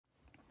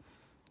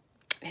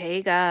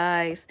Hey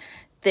guys,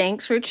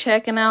 thanks for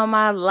checking out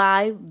my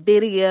live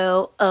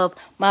video of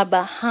my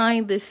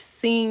behind the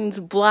scenes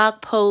blog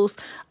post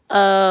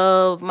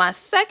of my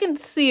second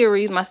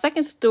stories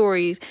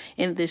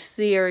in this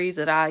series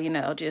that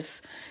I,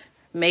 just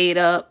made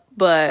up.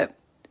 But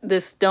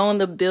the Stone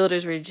the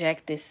Builders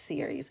Reject this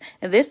series.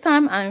 And this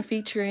time I'm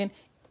featuring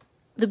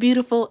the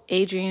beautiful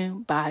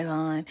Adrienne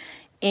Bailon.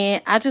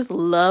 And I just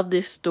love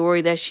this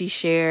story that she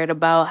shared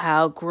about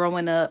how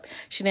growing up,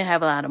 she didn't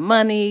have a lot of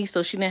money,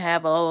 so she didn't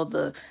have all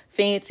the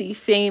fancy,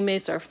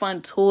 famous, or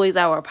fun toys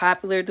that were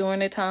popular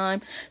during the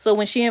time. So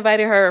when she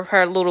invited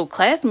her little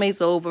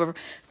classmates over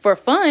for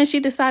fun, she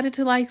decided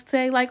to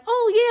say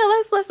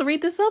oh yeah, let's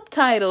read the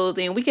subtitles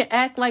and we can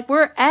act like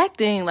we're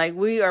acting, like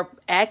we are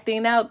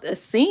acting out a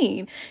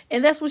scene.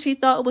 And that's what she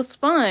thought was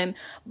fun.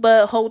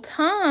 But whole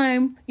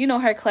time,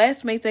 her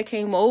classmates that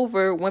came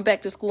over went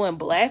back to school and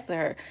blasted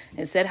her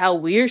and said how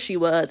weird she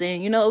was.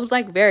 And, it was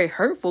very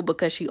hurtful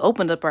because she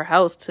opened up her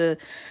house to,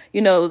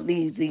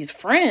 these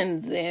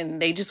friends,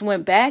 and they just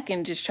went back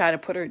and just tried to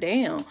put her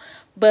down.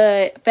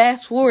 But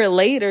fast forward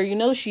later,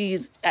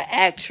 she's an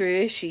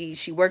actress.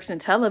 She works in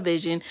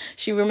television.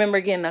 She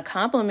remembered getting a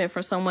compliment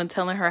from someone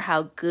telling her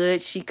how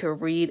good she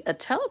could read a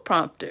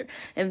teleprompter.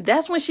 And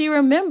that's when she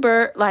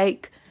remembered,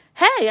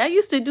 hey, I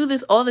used to do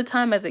this all the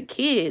time as a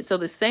kid. So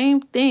the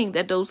same thing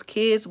that those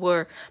kids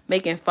were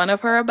making fun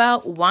of her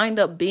about wind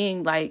up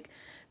being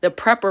the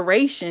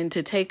preparation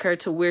to take her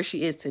to where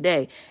she is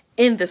today,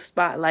 in the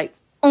spotlight,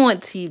 on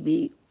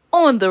TV,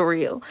 on the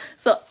reel.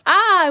 So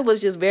I was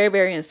just very,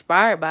 very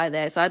inspired by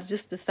that. So I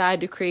just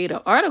decided to create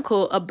an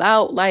article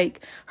about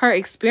her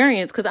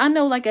experience. Cause I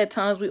know at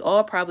times we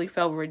all probably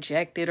felt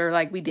rejected or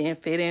we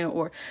didn't fit in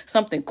or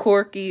something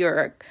quirky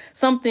or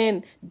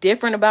something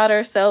different about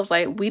ourselves.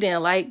 We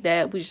didn't like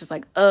that. We was just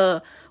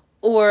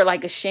or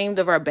ashamed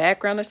of our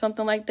background or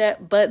something like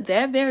that. But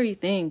that very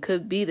thing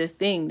could be the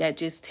thing that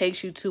just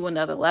takes you to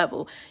another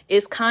level.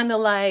 It's kind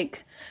of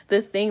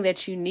the thing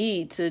that you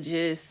need to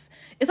just,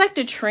 it's like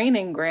the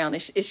training ground.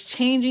 It's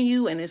changing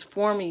you and it's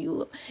forming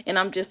you. And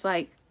I'm just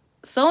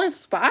so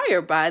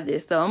inspired by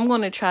this. So I'm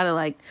going to try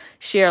to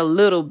share a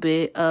little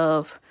bit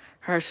of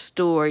her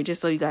story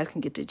just so you guys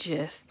can get the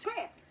gist.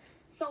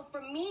 So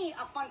for me,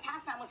 a fun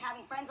pastime was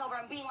having friends over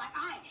and being like,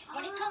 all right,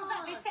 when it comes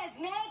up, it says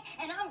Meg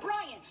and I'm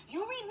Brian.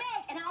 You read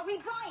Meg and I'll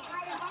read Brian.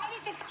 I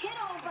invited this kid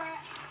over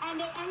and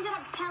they ended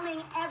up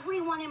telling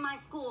everyone in my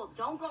school,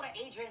 don't go to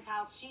Adrianne's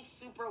house. She's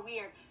super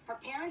weird. Her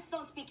parents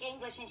don't speak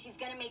English and she's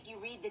going to make you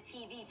read the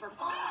TV for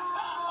fun. And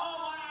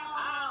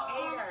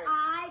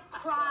I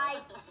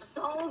cried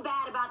so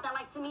bad about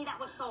that. To me, that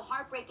was so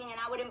heartbreaking. And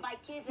I would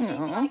invite kids and they'd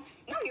be like,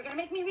 no, you're going to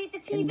make me read the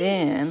TV. And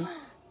then...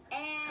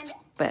 And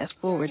fast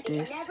forward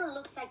this. It never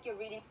looks like you're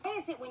reading. Why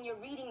is it when you're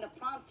reading the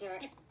prompter,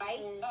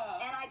 right? And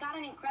I got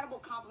an incredible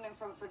compliment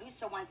from a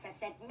producer once that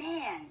said,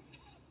 man,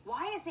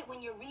 why is it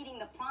when you're reading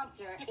the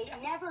prompter, it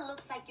never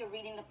looks like you're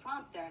reading the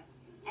prompter?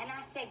 And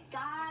I said,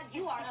 God,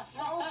 you are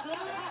so good.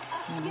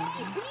 I've been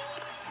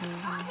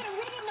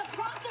reading the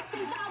prompter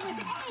since I was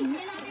 8 and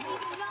I didn't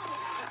even know.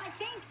 I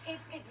think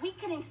if we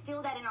can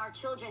instill that in our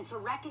children to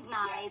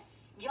recognize,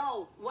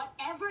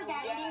 whatever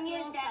that thing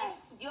is, that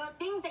is your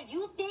things that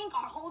you think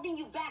are holding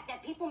you back,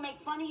 that people make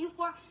fun of you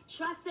for,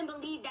 trust and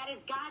believe that is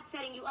God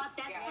setting you up.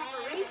 That's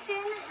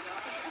preparation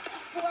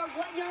for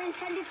what you're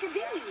intended to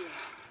be.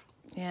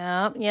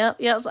 Yep.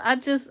 So I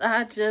just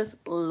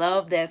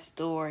love that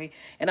story.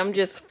 And I'm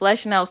just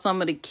fleshing out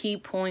some of the key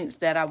points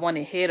that I want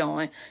to hit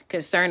on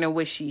concerning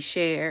what she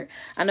shared.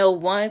 I know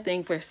one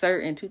thing for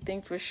certain, two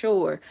things for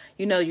sure.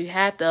 You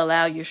have to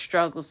allow your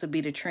struggles to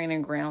be the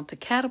training ground to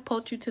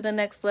catapult you to the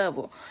next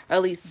level. Or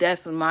at least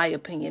that's my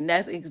opinion.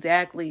 That's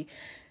exactly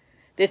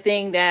the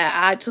thing that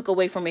I took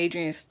away from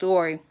Adrienne's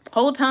story.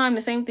 Whole time,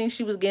 the same thing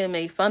she was getting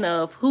made fun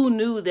of. Who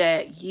knew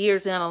that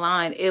years down the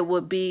line, it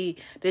would be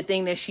the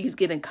thing that she's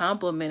getting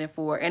complimented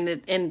for.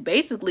 And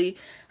basically,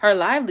 her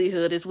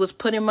livelihood was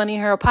putting money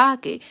in her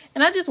pocket.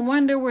 And I just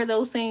wonder where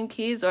those same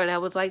kids are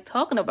that was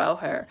talking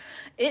about her.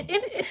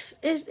 It's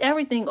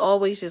everything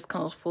always just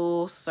comes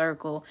full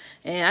circle.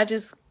 And I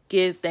just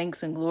give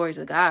thanks and glory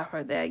to God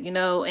for that,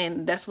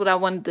 and that's what I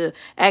wanted to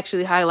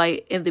actually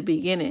highlight in the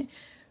beginning.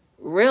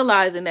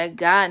 Realizing that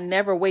God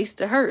never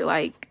wastes a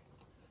hurt.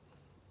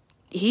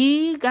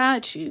 He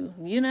got you,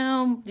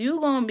 you're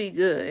gonna be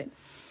good.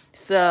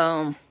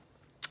 So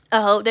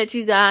I hope that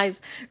you guys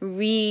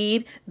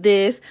read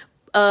this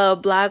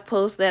blog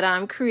post that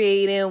I'm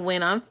creating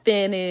when I'm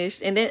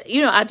finished. And then,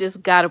 I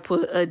just gotta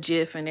put a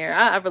GIF in there.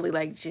 I really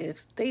like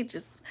GIFs.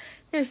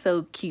 They're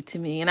so cute to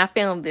me. And I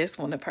found this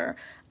one of her.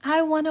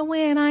 I want to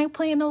win. I ain't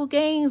playing no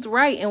games.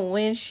 Right. And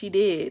when she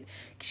did,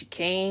 she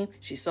came,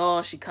 she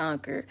saw, she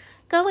conquered.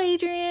 Go,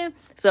 Adrienne.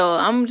 So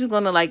I'm just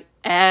going to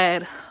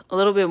add a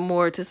little bit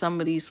more to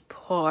some of these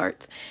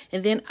parts.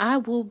 And then I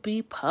will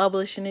be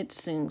publishing it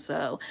soon.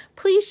 So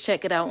please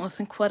check it out on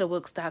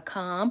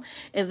cinquettabooks.com.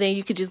 And then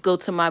you could just go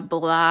to my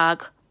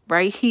blog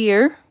right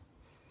here.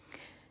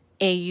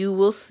 And you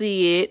will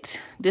see it.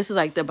 This is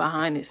the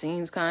behind the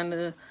scenes kind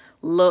of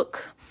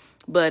look.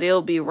 but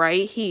it'll be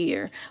right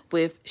here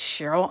with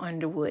Cheryl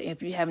Underwood.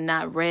 If you have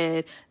not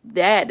read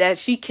that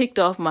she kicked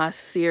off my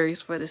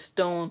series for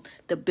the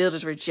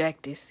Builders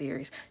Rejected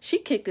series. She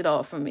kicked it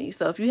off for me.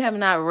 So if you have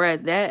not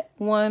read that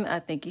one, I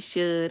think you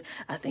should.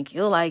 I think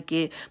you'll like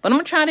it. But I'm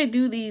going to try to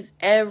do these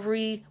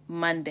every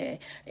Monday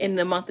in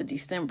the month of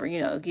December,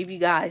 give you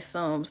guys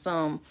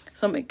some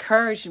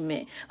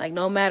encouragement. Like,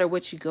 no matter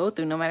what you go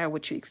through, no matter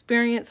what you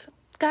experience,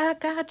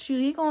 God got you.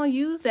 He gonna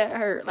use that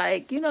hurt.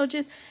 Like,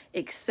 just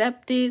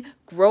accept it,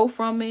 grow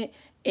from it,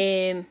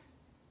 and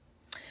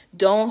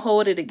don't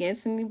hold it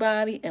against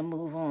anybody, and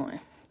move on.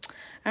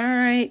 All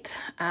right.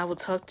 I will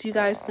talk to you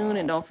guys soon,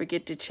 and don't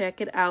forget to check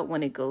it out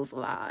when it goes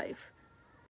live.